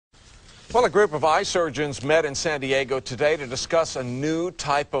Well, a group of eye surgeons met in San Diego today to discuss a new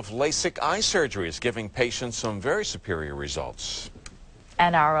type of LASIK eye surgery. It's giving patients some very superior results.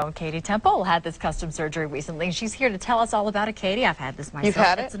 And our own Katy Temple had this custom surgery recently. She's here to tell us all about it. Katy, I've had this myself. You've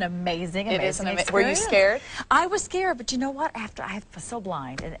had it? It's an amazing experience. Were you scared? I was scared, but you know what? After I was so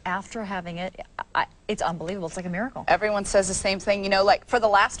blind, and after having it, it's unbelievable. It's like a miracle. Everyone says the same thing. You know, like for the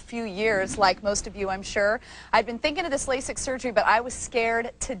last few years, like most of you, I'm sure, I'd been thinking of this LASIK surgery, but I was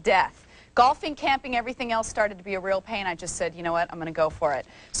scared to death. Golfing, camping, everything else started to be a real pain. I just said, you know what, I'm going to go for it.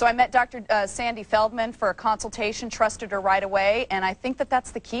 So I met Dr. Sandy Feldman for a consultation, trusted her right away, and I think that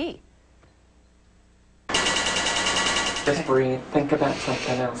that's the key. Just breathe. Think about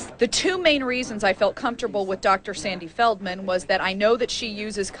something else. The two main reasons I felt comfortable with Dr. Sandy Feldman was that I know that she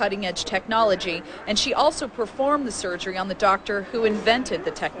uses cutting-edge technology, and she also performed the surgery on the doctor who invented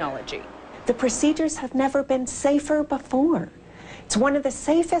the technology. The procedures have never been safer before. It's one of the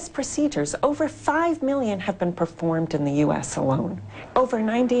safest procedures. Over 5 million have been performed in the U.S. alone. Over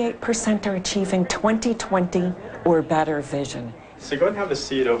 98% are achieving 20/20 or better vision. So go ahead and have a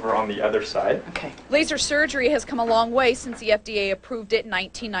seat over on the other side. Okay. Laser surgery has come a long way since the FDA approved it in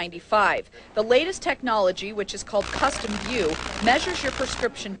 1995. The latest technology, which is called Custom View, measures your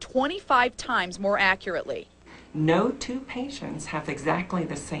prescription 25 times more accurately. No two patients have exactly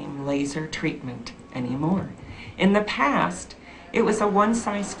the same laser treatment anymore. In the past, it was a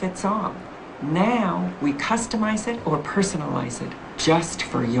one-size-fits-all. Now, we customize it or personalize it just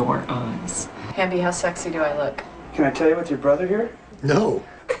for your eyes. Hamby, how sexy do I look? Can I tell you with your brother here? No.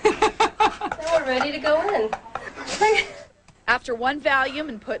 Now we're ready to go in. After one Valium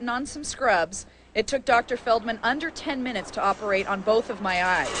and putting on some scrubs, it took Dr. Feldman under 10 minutes to operate on both of my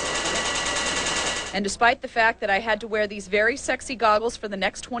eyes. And despite the fact that I had to wear these very sexy goggles for the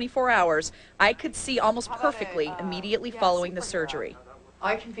next 24 hours, I could see almost perfectly immediately following the surgery.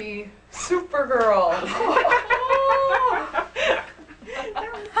 I can be Supergirl.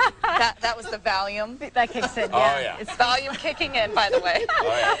 that was the Valium. That kicks in. Oh, yeah. It's Valium kicking in, by the way.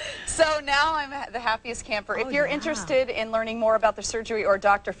 Oh, yeah. So now I'm the happiest camper. If you're interested in learning more about the surgery or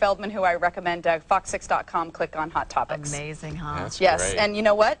Dr. Feldman, who I recommend, fox6.com, click on Hot Topics. Amazing, huh? That's Yes, great. and you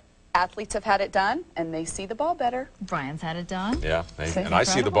know what? Athletes have had it done, and they see the ball better. Brian's had it done. Yeah, and I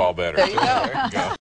see the ball better. There you too. go. There you go.